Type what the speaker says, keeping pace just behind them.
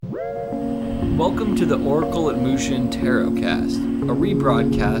Welcome to the Oracle at Mushin Tarotcast, a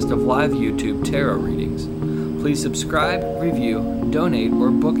rebroadcast of live YouTube tarot readings. Please subscribe, review, donate, or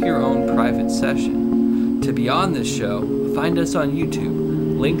book your own private session. To be on this show, find us on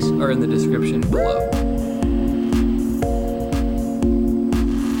YouTube. Links are in the description below.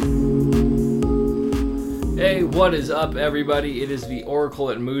 Hey, what is up, everybody? It is the Oracle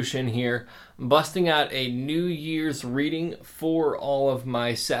at Mushin here, busting out a New Year's reading for all of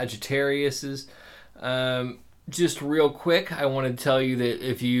my Sagittariuses. Just real quick, I want to tell you that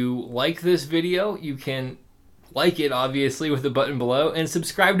if you like this video, you can like it, obviously, with the button below, and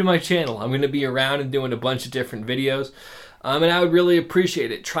subscribe to my channel. I'm going to be around and doing a bunch of different videos, and I would really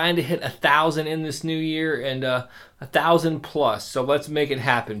appreciate it. Trying to hit 1,000 in this new year and 1,000 plus, so let's make it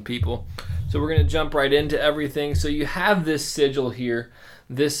happen, people. So we're going to jump right into everything. So you have this sigil here.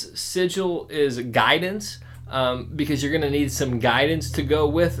 This sigil is guidance, because you're going to need some guidance to go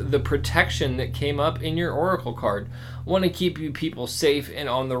with the protection that came up in your oracle card. I want to keep you people safe and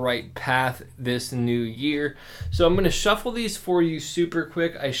on the right path this new year. So I'm going to shuffle these for you super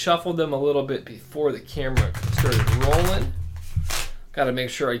quick. I shuffled them a little bit before the camera started rolling. Got to make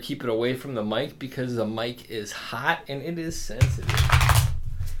sure I keep it away from the mic because the mic is hot and it is sensitive.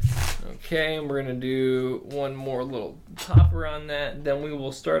 Okay, and we're going to do one more little topper on that. Then we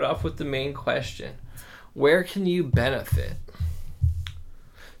will start off with the main question. Where can you benefit?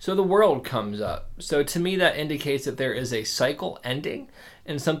 So the world comes up. So to me, that indicates that there is a cycle ending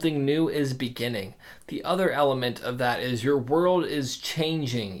and something new is beginning. The other element of that is your world is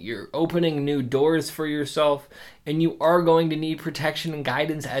changing. You're opening new doors for yourself, and you are going to need protection and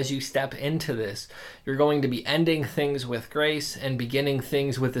guidance as you step into this. You're going to be ending things with grace and beginning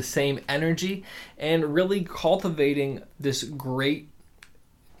things with the same energy and really cultivating this great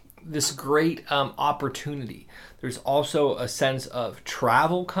opportunity. There's also a sense of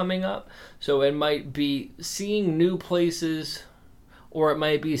travel coming up. So it might be seeing new places, or it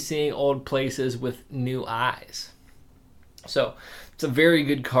might be seeing old places with new eyes. So it's a very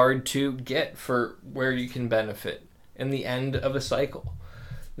good card to get for where you can benefit in the end of a cycle.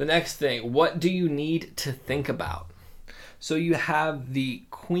 The next thing, what do you need to think about? So you have the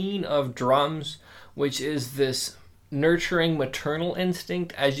Queen of Drums, which is this nurturing maternal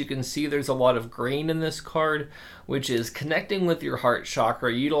instinct. As you can see, there's a lot of green in this card, which is connecting with your heart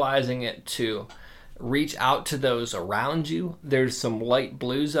chakra, utilizing it to reach out to those around you. There's some light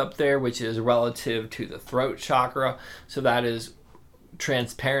blues up there, which is relative to the throat chakra. So that is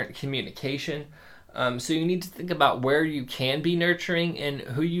transparent communication. So you need to think about where you can be nurturing and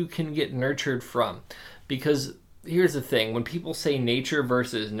who you can get nurtured from. Because here's the thing, when people say nature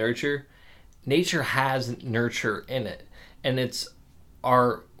versus nurture, nature has nurture in it, and it's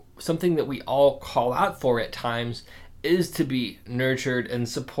something that we all call out for at times is to be nurtured and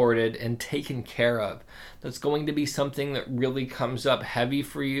supported and taken care of. That's going to be something that really comes up heavy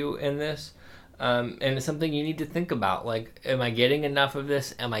for you in this, and it's something you need to think about. Like, am I getting enough of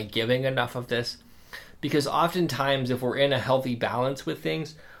this? Am I giving enough of this? Because oftentimes, if we're in a healthy balance with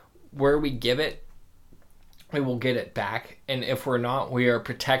things, where we give it, we will get it back. And if we're not, we are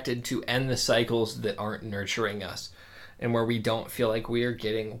protected to end the cycles that aren't nurturing us and where we don't feel like we are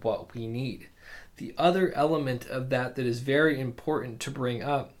getting what we need. The other element of that is very important to bring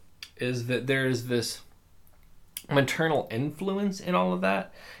up is that there's this maternal influence in all of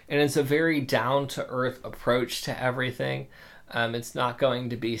that. And it's a very down-to-earth approach to everything. It's not going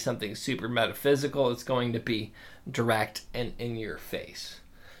to be something super metaphysical. It's going to be direct and in your face.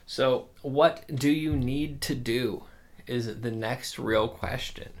 So what do you need to do is the next real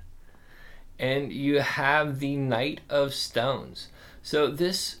question. And you have the Knight of Stones. So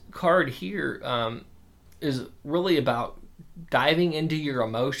this card here is really about diving into your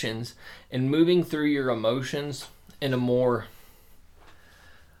emotions and moving through your emotions in a more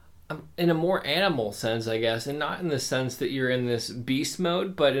animal sense, I guess, and not in the sense that you're in this beast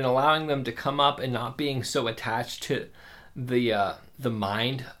mode, but in allowing them to come up and not being so attached to the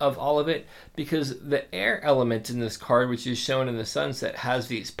mind of all of it, because the air element in this card, which is shown in the sunset, has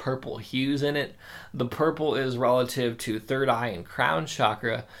these purple hues in it. The purple is relative to third eye and crown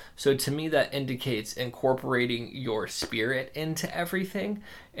chakra. So to me, that indicates incorporating your spirit into everything.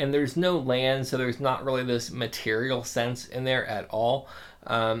 And there's no land, so there's not really this material sense in there at all.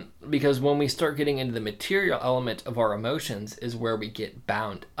 Because when we start getting into the material element of our emotions is where we get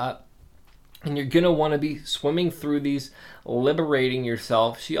bound up. And you're going to want to be swimming through these, liberating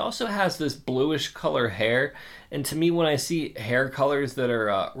yourself. She also has this bluish color hair. And to me, when I see hair colors that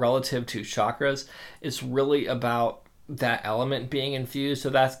are relative to chakras, it's really about that element being infused. So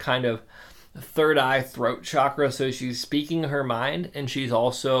that's kind of third eye, throat chakra. So she's speaking her mind, and she's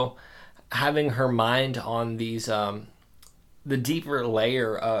also having her mind on these the deeper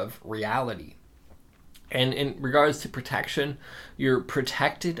layer of reality. And in regards to protection, you're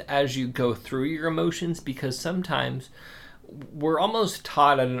protected as you go through your emotions, because sometimes we're almost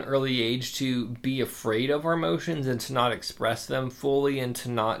taught at an early age to be afraid of our emotions and to not express them fully and to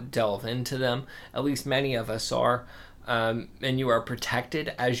not delve into them. At least many of us are. And you are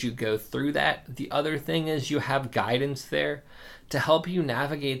protected as you go through that. The other thing is you have guidance there to help you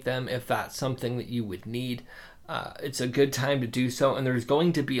navigate them if that's something that you would need. It's a good time to do so, and there's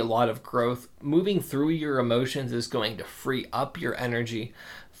going to be a lot of growth. Moving through your emotions is going to free up your energy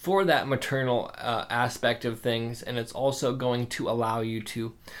for that maternal aspect of things, and it's also going to allow you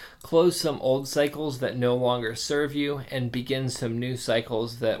to close some old cycles that no longer serve you and begin some new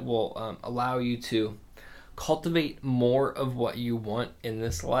cycles that will allow you to cultivate more of what you want in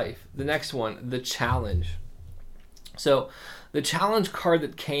this life. The next one, the challenge. So the challenge card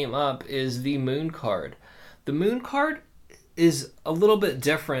that came up is the Moon card. The Moon card is a little bit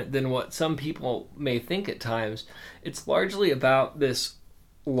different than what some people may think at times. It's largely about this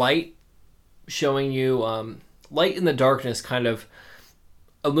light showing you, light in the darkness, kind of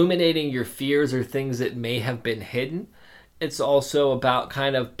illuminating your fears or things that may have been hidden. It's also about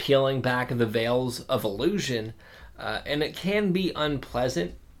kind of peeling back the veils of illusion, and it can be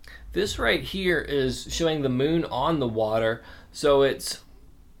unpleasant. This right here is showing the moon on the water, so it's,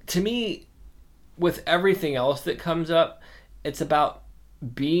 to me, with everything else that comes up, it's about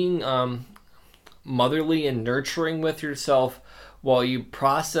being motherly and nurturing with yourself while you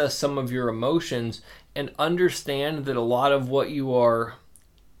process some of your emotions and understand that a lot of what you are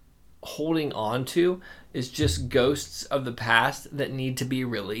holding on to is just ghosts of the past that need to be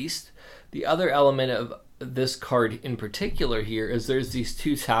released. The other element of this card in particular here is there's these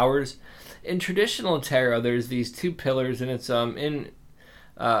two towers. In traditional tarot, there's these two pillars, and it's in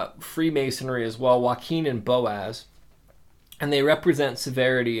Freemasonry as well, Joaquin and Boaz, and they represent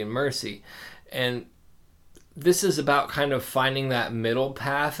severity and mercy. And this is about kind of finding that middle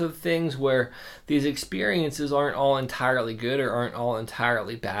path of things where these experiences aren't all entirely good or aren't all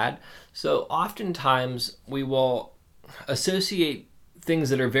entirely bad. So oftentimes we will associate things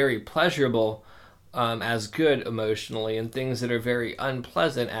that are very pleasurable as good emotionally, and things that are very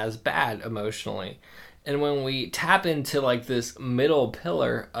unpleasant as bad emotionally. And when we tap into like this middle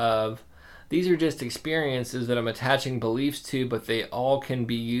pillar of these are just experiences that I'm attaching beliefs to, but they all can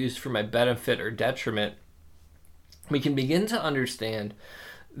be used for my benefit or detriment, we can begin to understand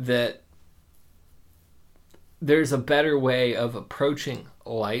that there's a better way of approaching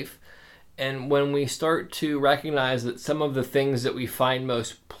life. And when we start to recognize that some of the things that we find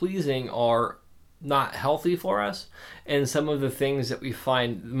most pleasing are not healthy for us, and some of the things that we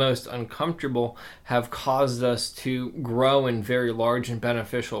find most uncomfortable have caused us to grow in very large and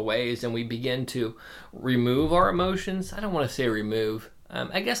beneficial ways, and we begin to remove our emotions. I don't want to say remove.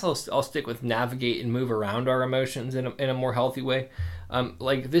 I guess I'll stick with navigate and move around our emotions in a more healthy way.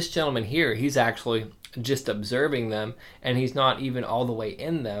 Like this gentleman here, he's actually just observing them, and he's not even all the way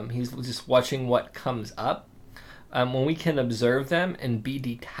in them. He's just watching what comes up. When we can observe them and be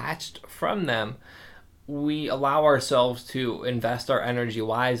detached from them, we allow ourselves to invest our energy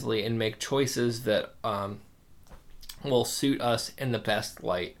wisely and make choices that will suit us in the best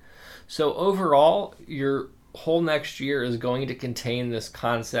light. So overall, your whole next year is going to contain this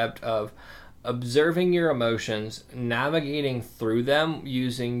concept of observing your emotions, navigating through them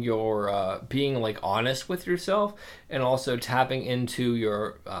using your being like honest with yourself, and also tapping into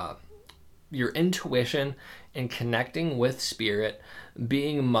your intuition and connecting with spirit,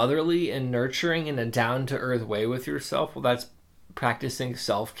 being motherly and nurturing in a down-to-earth way with yourself. Well, that's practicing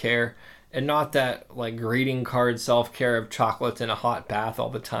self-care, and not that like greeting card self-care of chocolates and a hot bath all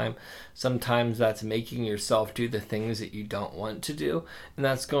the time. Sometimes that's making yourself do the things that you don't want to do, and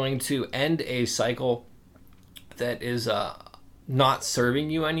that's going to end a cycle that is not serving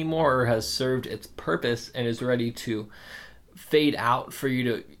you anymore, or has served its purpose and is ready to fade out for you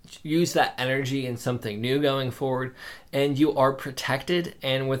to use that energy in something new going forward. And you are protected,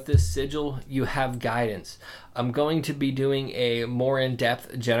 and with this sigil you have guidance. I'm going to be doing a more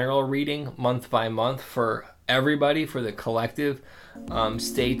in-depth general reading month by month for everybody, for the collective.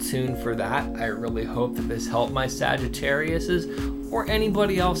 Stay tuned for that. I really hope that this helped my Sagittariuses or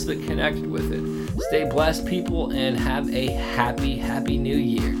anybody else that connected with it. Stay blessed, people, and have a happy new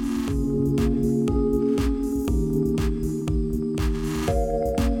year.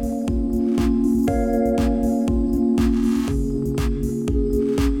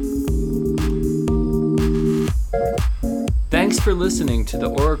 Thanks for listening to the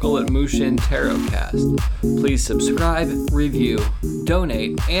Oracle at Mushin Tarotcast. Please subscribe, review,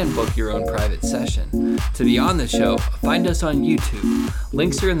 donate, and book your own private session. To be on the show, find us on YouTube.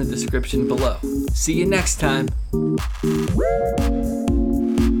 Links are in the description below. See you next time.